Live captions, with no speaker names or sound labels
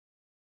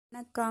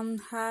வணக்கம்,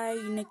 ஹாய்.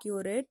 இன்னைக்கு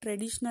ஒரு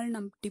ட்ரெடிஷ்னல்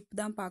டிப்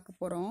தான் பார்க்க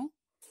போகிறோம்.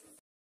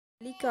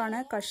 சளிக்கான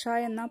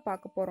கஷாயம் தான்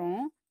பார்க்க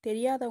போகிறோம்.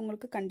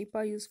 தெரியாதவங்களுக்கு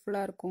கண்டிப்பாக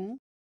யூஸ்ஃபுல்லாக இருக்கும்.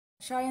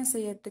 கஷாயம்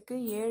செய்யறதுக்கு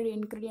 7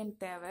 இன்க்ரீடியன்ட்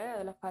தேவை.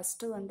 அதில்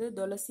ஃபஸ்ட்டு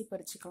துளசி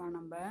பறிச்சுக்கலாம்.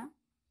 நம்ம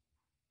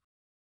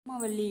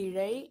ஓமவல்லி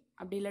இலை,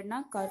 அப்படி இல்லைன்னா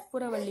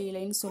கற்பூரவல்லி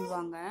இலைன்னு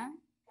சொல்லுவாங்க,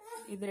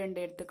 இது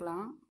 2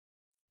 எடுத்துக்கலாம்.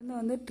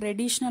 இது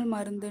ட்ரெடிஷ்னல்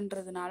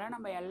மருந்துன்றதுனால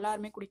நம்ம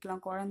எல்லாருமே குடிக்கலாம்.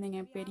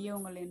 குழந்தைங்க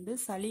பெரியவங்கலேருந்து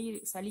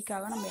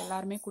சளிக்காக நம்ம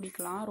எல்லாருமே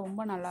குடிக்கலாம். ரொம்ப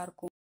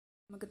நல்லாயிருக்கும்.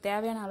 நமக்கு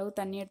தேவையான அளவு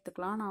தண்ணி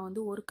எடுத்துக்கலாம். நான்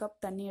 1 கப்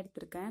தண்ணி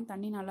எடுத்திருக்கேன்.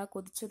 தண்ணி நல்லா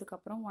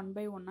கொதிச்சதுக்கப்புறம் 1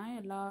 பை 1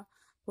 எல்லா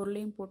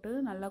பொருளையும் போட்டு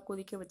நல்லா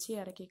கொதிக்க வச்சு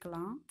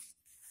இறக்கிக்கலாம்.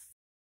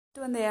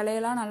 இந்த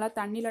இலையெல்லாம் நல்லா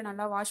தண்ணியில்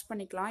நல்லா வாஷ்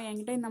பண்ணிக்கலாம்.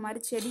 என்கிட்ட இந்த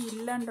மாதிரி செடி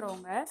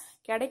இல்லைன்றவங்க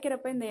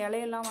கிடைக்கிறப்ப இந்த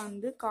இலையெல்லாம்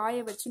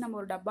காய வச்சு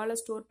நம்ம ஒரு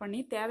டப்பாவில் ஸ்டோர்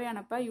பண்ணி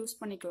தேவையானப்ப யூஸ்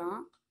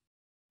பண்ணிக்கலாம்.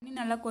 தண்ணி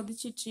நல்லா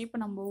கொதிச்சிச்சு. இப்போ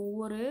நம்ம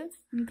ஒவ்வொரு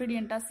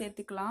இன்க்ரீடியண்ட்டாக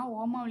சேர்த்துக்கலாம்.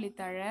 ஓமவல்லி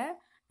தழை,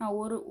 நான்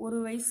ஒரு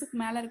வயசுக்கு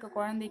மேலே இருக்க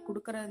குழந்தைக்கு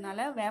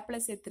கொடுக்கறதுனால வேப்பிலை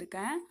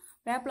சேர்த்துருக்கேன்.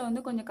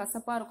 வேப்பிலை கொஞ்சம்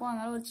கசப்பாக இருக்கும்,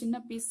 அதனால ஒரு சின்ன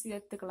பீஸ்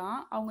சேர்த்துக்கலாம்.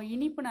 அவங்க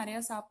இனிப்பு நிறையா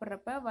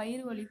சாப்பிட்றப்ப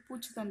வயிறு வலி,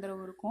 பூச்சி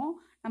தொந்தரவு இருக்கும்.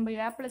 நம்ம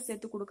வேப்பிலை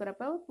சேர்த்து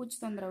கொடுக்குறப்ப பூச்சி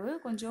தொந்தரவு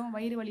கொஞ்சம்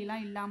வயிறு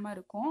வலிலாம் இல்லாமல்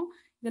இருக்கும்.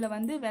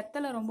 இதில்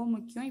வெத்தலை ரொம்ப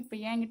முக்கியம். இப்போ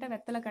என்கிட்ட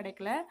வெத்தலை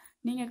கிடைக்கல.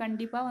 நீங்கள்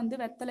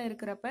கண்டிப்பாக வெத்தலை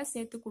இருக்கிறப்ப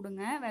சேர்த்து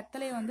கொடுங்க.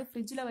 வெத்தலையை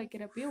ஃப்ரிட்ஜில்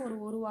வைக்கிறப்பயே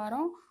ஒரு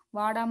வாரம்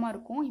வாடாமல்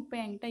இருக்கும். இப்போ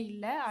என்கிட்ட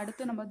இல்லை.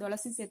 அடுத்து நம்ம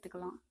துளசி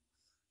சேர்த்துக்கலாம்.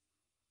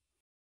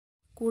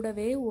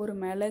 கூடவே ஒரு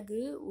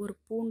மிளகு, ஒரு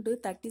பூண்டு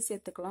தட்டி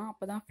சேர்த்துக்கலாம்.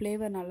 அப்போ தான்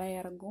ஃப்ளேவர் நல்லா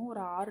இறங்கும்.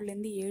 ஒரு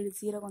 6லேருந்து 7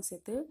 சீரகம்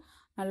சேர்த்து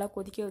நல்லா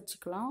கொதிக்க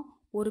வச்சுக்கலாம்.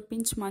 ஒரு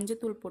பிஞ்ச்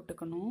மஞ்சத்தூள்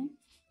போட்டுக்கணும்.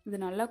 இது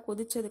நல்லா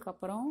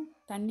கொதிச்சதுக்கப்புறம்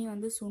தண்ணி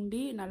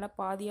சுண்டி நல்லா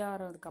பாதியாக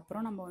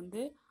ஆறதுக்கப்புறம்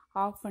நம்ம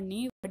ஆஃப்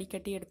பண்ணி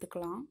வடிகட்டி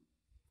எடுத்துக்கலாம்.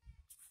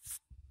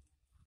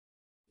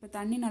 இப்போ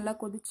தண்ணி நல்லா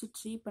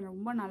கொதிச்சிச்சு. இப்போ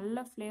ரொம்ப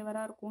நல்ல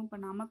ஃப்ளேவராக இருக்கும். இப்போ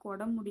நமக்கு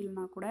உடம்பு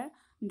முடியலனா கூட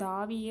இந்த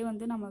ஆவியே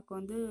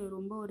நமக்கு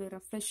ரொம்ப ஒரு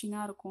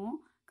ரெஃப்ரெஷிங்காக இருக்கும்.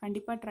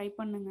 கண்டிப்பாக ட்ரை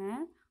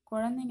பண்ணுங்கள்.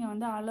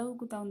 குழந்தைங்க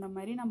அளவுக்கு தகுந்த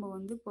மாதிரி நம்ம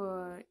இப்போ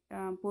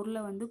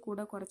பொருளை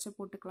கூட குறைச்ச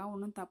போட்டுக்கலாம்.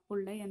 ஒன்றும் தப்பு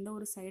இல்லை. எந்த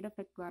ஒரு சைடு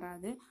எஃபெக்ட்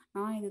வராது.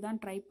 நான்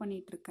இதுதான் ட்ரை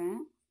பண்ணிகிட்ருக்கேன்.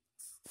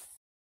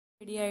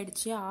 ரெடி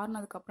ஆகிடுச்சு.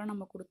 ஆறுனதுக்கப்புறம்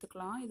நம்ம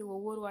கொடுத்துக்கலாம். இது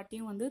ஒவ்வொரு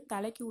வாட்டியும்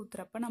தலைக்கு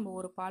ஊற்றுறப்ப நம்ம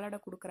ஒரு பாலாடை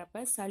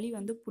கொடுக்குறப்ப சளி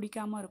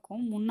பிடிக்காமல்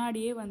இருக்கும்.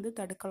 முன்னாடியே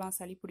தடுக்கலாம்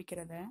சளி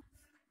பிடிக்கிறத.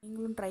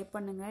 நீங்களும் ட்ரை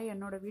பண்ணுங்கள்.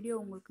 என்னோடய வீடியோ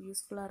உங்களுக்கு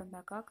யூஸ்ஃபுல்லாக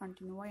இருந்தாக்கா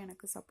கண்டினியூவாக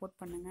எனக்கு சப்போர்ட்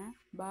பண்ணுங்கள்.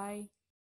 பாய்.